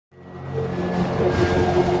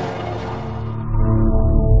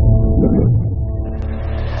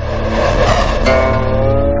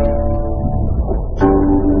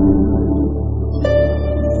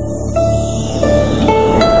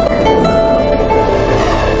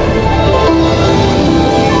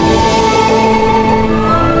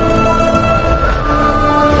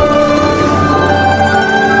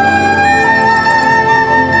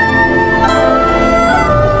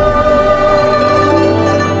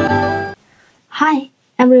Hi,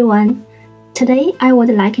 everyone. Today I would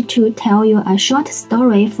like to tell you a short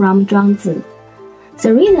story from Zhuangzi.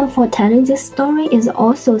 The reason for telling this story is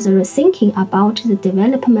also the rethinking about the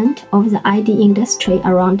development of the IT industry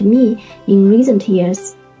around me in recent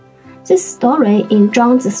years. This story in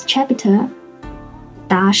Zhuangzi's chapter,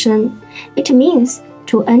 Sheng, it means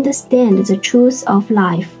to understand the truth of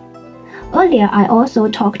life. Earlier I also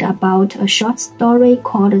talked about a short story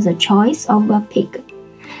called The Choice of a Pig.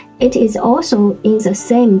 It is also in the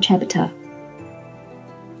same chapter.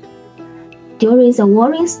 During the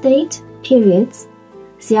Warring State periods,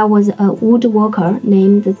 there was a woodworker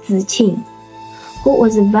named Zhuangzi, who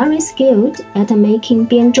was very skilled at making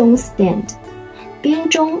bianzhong stand.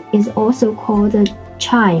 Bianzhong is also called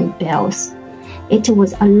chime bells. It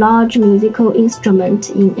was a large musical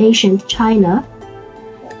instrument in ancient China,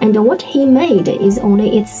 and what he made is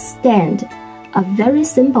only its stand, a very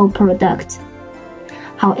simple product.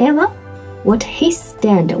 However, what his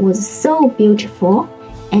stand was so beautiful,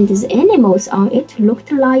 and the animals on it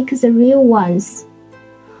looked like the real ones.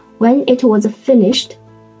 When it was finished,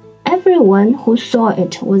 everyone who saw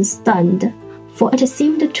it was stunned, for it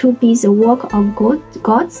seemed to be the work of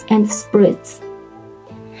gods and spirits.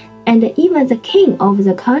 And even the king of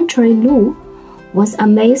the country, Lu, was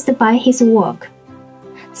amazed by his work.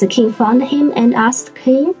 The king found him and asked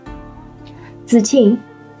him, "Zhuangzi,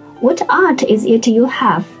 what art is it you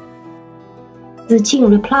have?" Zhuangzi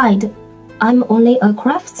replied, "I'm only a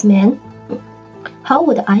craftsman. How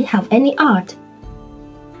would I have any art?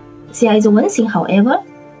 There is one thing, however.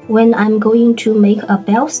 When I'm going to make a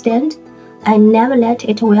bell stand, I never let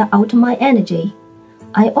it wear out my energy.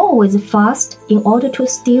 I always fast in order to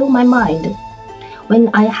still my mind.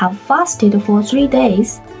 When I have fasted for 3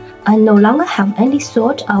 days, I no longer have any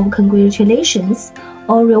sort of congratulations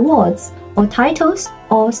or rewards or titles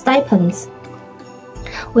or stipends.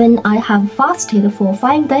 When I have fasted for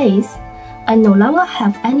 5 days, I no longer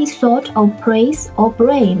have any sort of praise or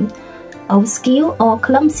blame, of skill or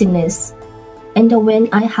clumsiness. And when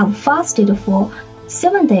I have fasted for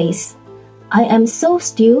 7 days, I am so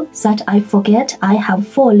still that I forget I have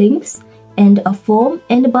 4 limbs and a form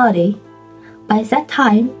and body. By that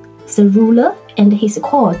time, the ruler and his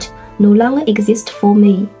court no longer exist for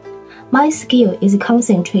me. My skill is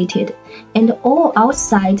concentrated, and all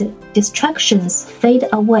outside distractions fade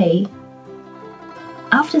away.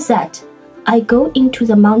 After that, I go into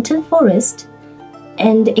the mountain forest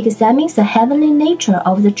and examine the heavenly nature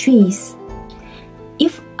of the trees.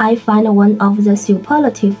 If I find one of the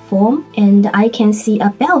superlative form and I can see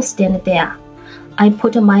a bell stand there, I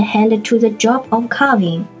put my hand to the job of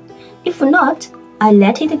carving. If not, I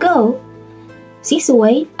let it go. This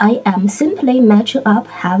way, I am simply matching up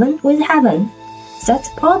heaven with heaven. That's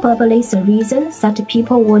probably the reason that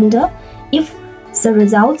people wonder if the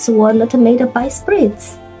results were not made by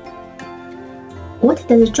spirits. What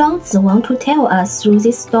does Zhuangzi want to tell us through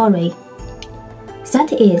this story?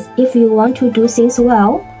 That is, if you want to do things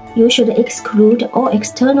well, you should exclude all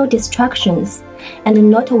external distractions and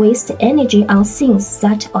not waste energy on things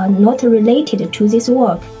that are not related to this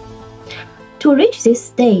work. To reach this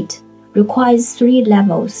state requires 3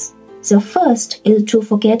 levels. The first is to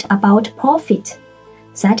forget about profit.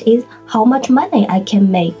 That is, how much money I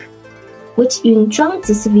can make, which in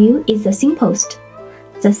Zhuangzi's view is the simplest.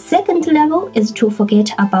 The second level is to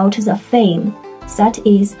forget about the fame. That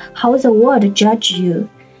is, how the world judges you.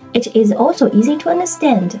 It is also easy to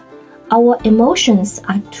understand. Our emotions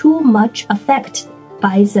are too much affected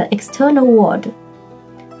by the external world.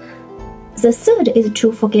 The third is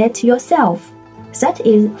to forget yourself. That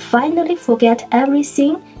is, finally forget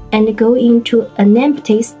everything and go into an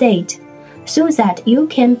empty state, so that you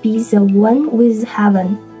can be the one with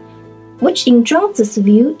heaven, which in Zhuangzi's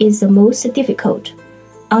view is the most difficult.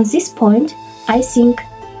 On this point, I think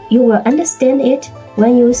you will understand it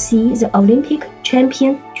when you see the Olympic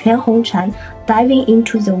champion Quan Hongchan diving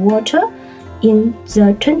into the water in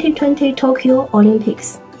the 2020 Tokyo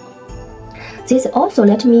Olympics. This also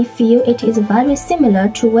let me feel it is very similar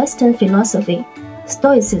to Western philosophy,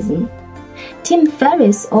 Stoicism. Tim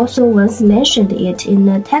Ferriss also once mentioned it in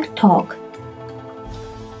a TED Talk.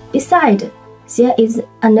 Besides, there is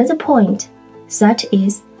another point, that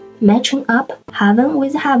is, matching up heaven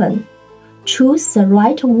with heaven. Choose the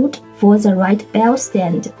right wood for the right bell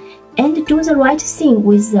stand, and do the right thing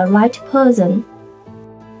with the right person.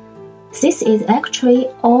 This is actually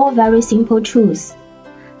all very simple truths,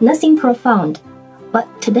 nothing profound, but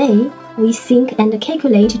today we think and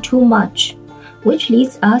calculate too much, which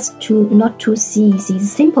leads us to not to see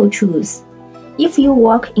these simple truths. If you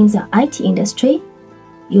work in the IT industry,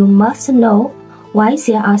 you must know why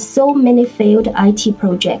there are so many failed IT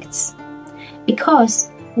projects. because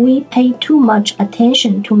we pay too much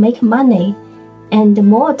attention to make money, and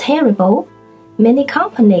more terrible, many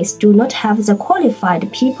companies do not have the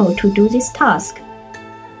qualified people to do this task.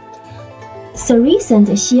 The recent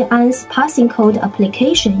Xi'an's passing code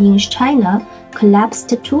application in China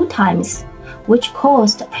collapsed 2 times, which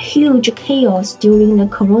caused huge chaos during the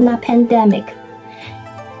corona pandemic.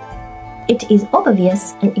 It is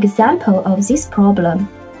obvious an example of this problem.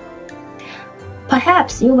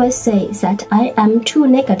 Perhaps you will say that I am too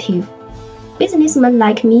negative. Businessmen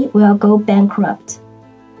like me will go bankrupt.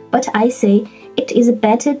 But I say it is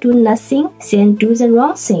better do nothing than do the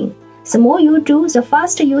wrong thing. The more you do, the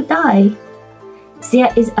faster you die.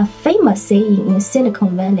 There is a famous saying in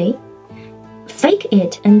Silicon Valley, "Fake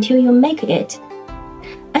it until you make it."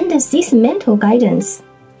 Under this mental guidance,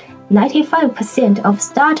 95% of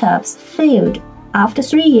startups failed after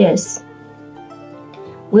 3 years,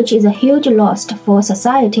 which is a huge loss for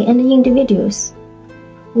society and individuals.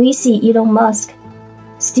 We see Elon Musk,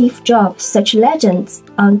 Steve Jobs, such legends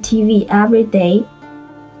on TV every day,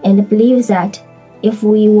 and believe that if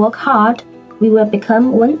we work hard, we will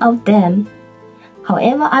become one of them.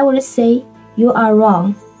 However, I would say you are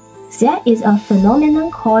wrong. There is a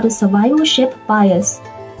phenomenon called survivorship bias.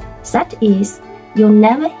 That is, you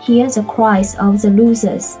never hear the cries of the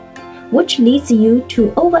losers, which leads you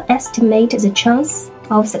to overestimate the chance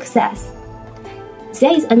of success.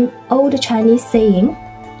 There is an old Chinese saying,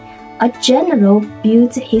 "A general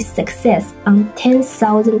builds his success on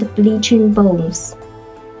 10,000 bleaching bones."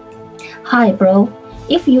 Hi bro,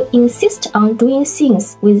 if you insist on doing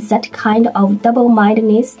things with that kind of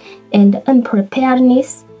double-mindedness and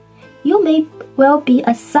unpreparedness, you may well be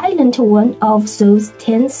a silent one of those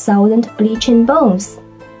 10,000 bleaching bones.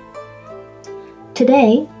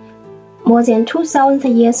 Today, more than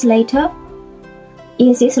 2,000 years later,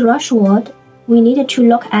 in this rush world, we need to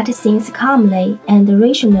look at things calmly and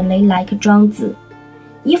rationally like Zhuangzi.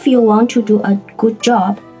 If you want to do a good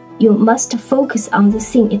job, you must focus on the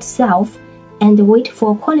thing itself and wait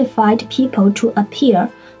for qualified people to appear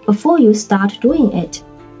before you start doing it.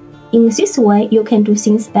 In this way, you can do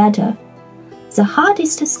things better. The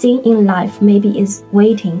hardest thing in life maybe is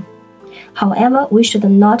waiting. However, we should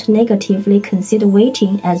not negatively consider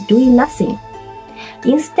waiting as doing nothing.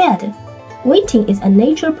 Instead, waiting is a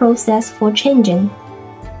natural process for changing.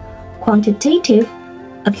 Quantitative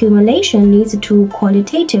accumulation leads to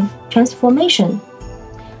qualitative transformation,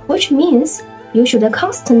 which means you should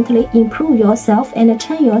constantly improve yourself and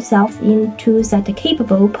turn yourself into that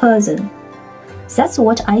capable person. That's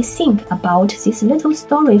what I think about this little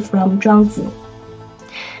story from Zhuangzi.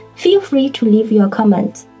 Feel free to leave your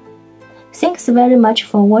comment. Thanks very much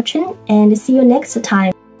for watching and see you next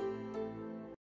time.